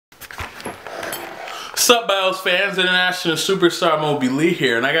up, Byos fans? International superstar Moby Lee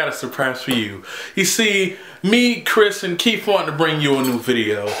here, and I got a surprise for you. You see, me, Chris, and Keith wanted to bring you a new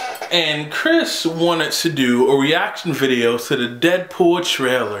video. And Chris wanted to do a reaction video to the Deadpool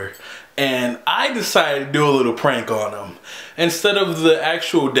trailer. And I decided to do a little prank on him. Instead of the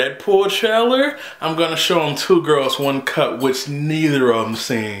actual Deadpool trailer, I'm gonna show him two girls, one cup, which neither of them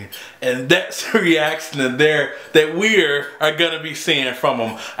seen. And that's the reaction that we are gonna be seeing from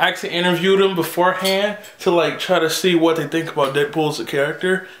him. I actually interviewed them beforehand to like try to see what they think about Deadpool as a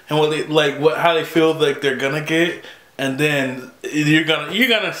character and what they how they feel like they're gonna get. And then you're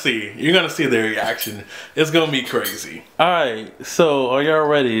gonna see their reaction. It's gonna be crazy. All right, so are y'all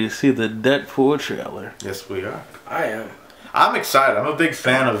ready to see the Deadpool trailer? Yes, we are. I am. I'm excited. I'm a big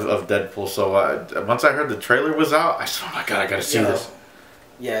fan of Deadpool. So once I heard the trailer was out, I said, "Oh my god, I gotta see this."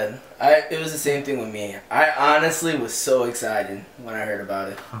 Yeah, it was the same thing with me. I honestly was so excited when I heard about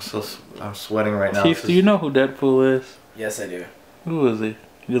it. I'm sweating right now. Keith, do you know who Deadpool is? Yes, I do. Who is he?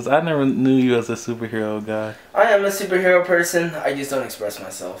 Because I never knew you as a superhero guy. I am a superhero person. I just don't express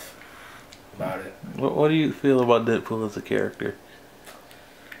myself about it. What do you feel about Deadpool as a character?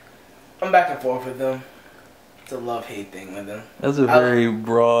 I'm back and forth with him. It's a love-hate thing with him. That's a very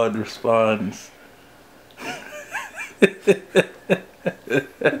broad response. This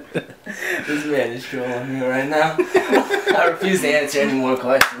man is trolling me right now. I refuse to answer any more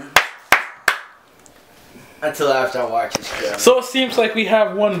questions. Until after I watch this show. So it seems like we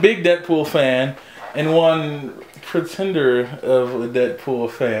have one big Deadpool fan and one pretender of a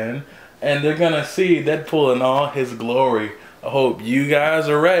Deadpool fan. And they're gonna see Deadpool in all his glory. I hope you guys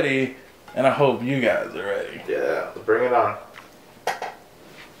are ready. And I hope you guys are ready. Yeah, bring it on.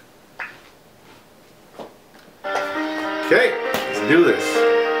 Okay, let's do this.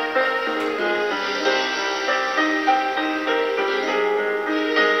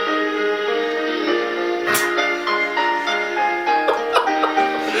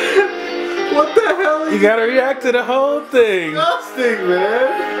 What the hell? You gotta react to the whole thing. Disgusting, man.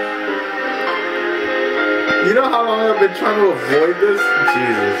 You know how long I've been trying to avoid this?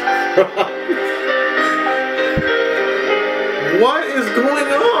 Jesus. What is going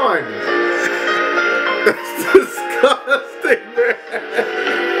on? That's disgusting, man.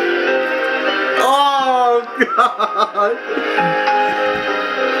 Oh, God.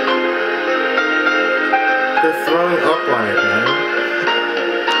 They're throwing up on it, man.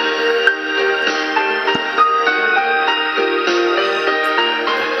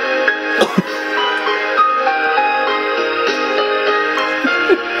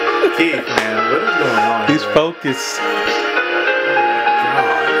 Keith, man, what is going on? He's focused.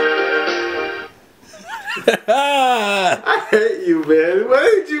 I hate you, man. Why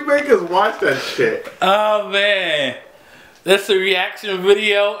did you make us watch that shit? Oh man, that's a reaction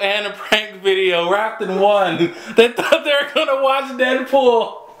video and a prank video wrapped in one. They thought they were gonna watch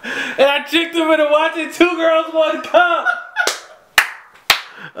Deadpool, and I tricked them into watching Two Girls, One Cup.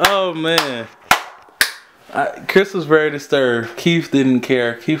 Oh man. Chris was very disturbed. Keith didn't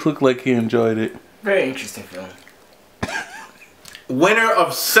care. Keith looked like he enjoyed it. Very interesting film. Winner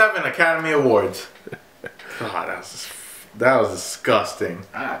of 7 Academy Awards. God, that was disgusting.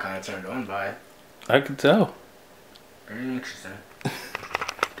 I got kind of turned on by it. I could tell. Very interesting.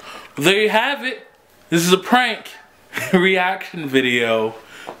 There you have it. This is a prank reaction video.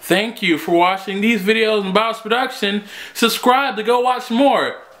 Thank you for watching these videos in Byos Production. Subscribe to go watch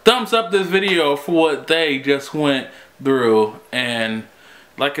more. Thumbs up this video for what they just went through. And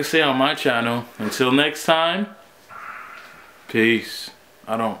like I say on my channel, until next time, peace.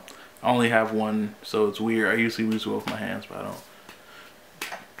 I only have one, so it's weird. I usually use both my hands, but I don't.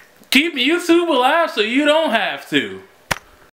 Keep YouTube alive so you don't have to.